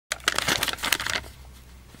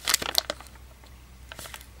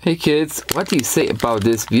Hey kids, what do you say about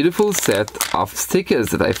this beautiful set of stickers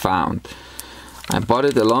that I found? I bought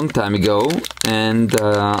it a long time ago and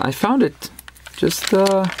I found it just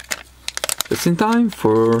in time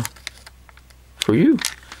for you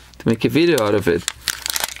to make a video out of it.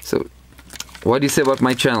 So what do you say about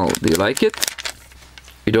my channel? Do you like it?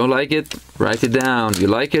 If you don't like it, write it down. You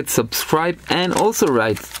like it, subscribe, and also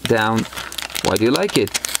write down why do you like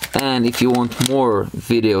it. And if you want more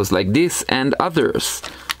videos like this and others,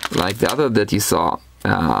 like the other that you saw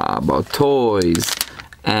about toys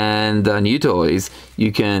and new toys,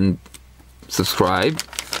 you can subscribe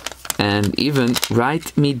and even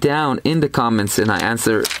write me down in the comments, and I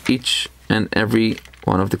answer each and every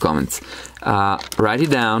one of the comments. Write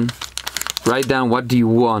it down. Write down what do you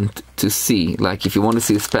want to see. Like if you want to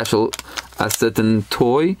see a certain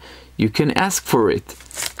toy, you can ask for it.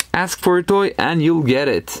 Ask for a toy and you'll get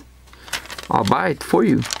it. I'll buy it for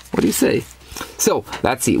you. What do you say? So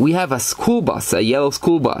let's see, we have a school bus, a yellow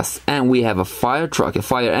school bus, and we have a fire truck, a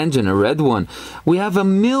fire engine, a red one. We have a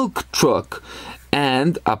milk truck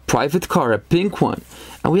and a private car, a pink one.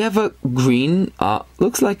 And we have a green,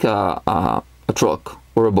 looks like a truck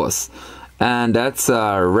or a bus. And that's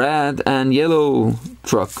a red and yellow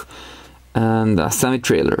truck and a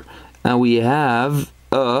semi-trailer. And we have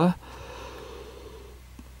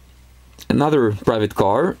another private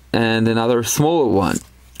car and another smaller one.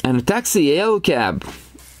 And a taxi, a yellow cab,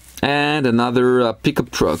 and another pickup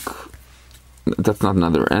truck. That's not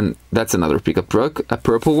another, and that's another pickup truck, a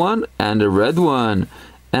purple one and a red one.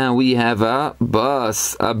 And we have a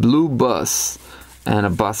bus, a blue bus, and a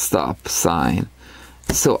bus stop sign.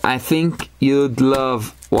 So I think you'd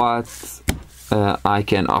love what I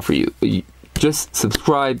can offer you. Just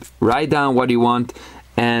subscribe, write down what you want,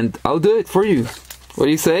 and I'll do it for you. What do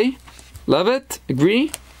you say? Love it?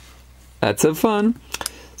 Agree? Let's have fun.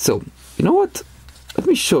 So, you know what? Let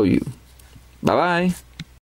me show you. Bye-bye.